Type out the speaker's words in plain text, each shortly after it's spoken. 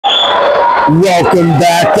Welcome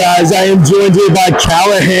back, guys. I am joined here by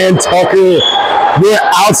Callahan Tucker, the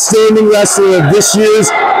outstanding wrestler of this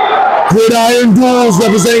year's Gridiron Duels,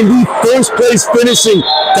 representing the first place finishing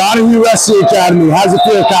Donahue Wrestling Academy. How's it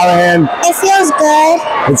feel, Callahan? It feels good.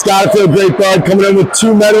 It's got to feel great, bud. Coming in with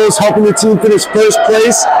 2 medals, helping your team finish first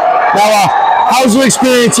place. Now, how's your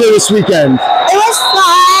experience here this weekend? It was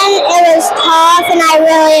fun. It was tough, and I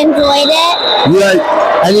really enjoyed it. Yeah,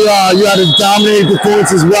 and you had a dominating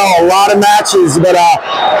performance as well. A lot of matches, but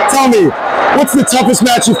tell me, what's the toughest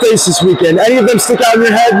match you faced this weekend? Any of them stick out in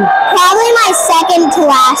your head? Probably my second to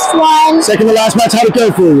last one. Second to last match, how'd it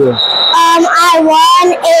go for you? I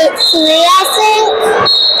won 8-3, I think.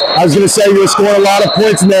 I was going to say you were scoring a lot of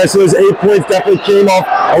points in there, so those 8 points definitely came off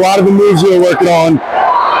a lot of the moves you were working on.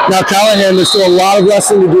 Now, Callahan, there's still a lot of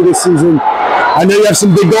wrestling to do this season. I know you have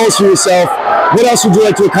some big goals for yourself. What else would you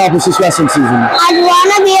like to accomplish this wrestling season? I'd want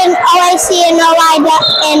to be an OIC and OIWA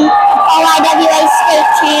state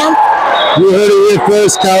champ. You heard it here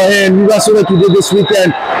first, Callahan. You wrestled like you did this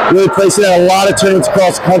weekend. Really placing at a lot of tournaments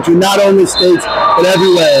across the country, not only states, but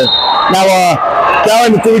everywhere. Now,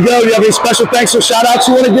 Callahan, before we go, do you have any special thanks or shout-outs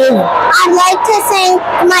you want to give? I'd like to thank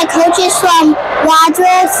my coaches from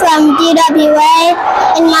Wadsworth, from DWA,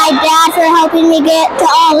 and my dad for helping me get to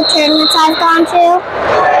all the tournaments I've gone to.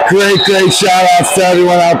 Great shout-outs to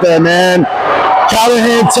everyone out there, man.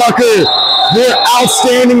 Callahan Tucker, your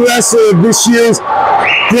outstanding wrestler of this year's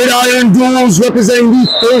Gridiron Duels, representing the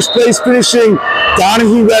first place finishing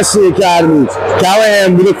Donahue Wrestling Academy.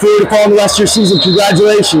 Callahan, we look forward to following the rest of your season.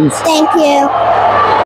 Congratulations. Thank you.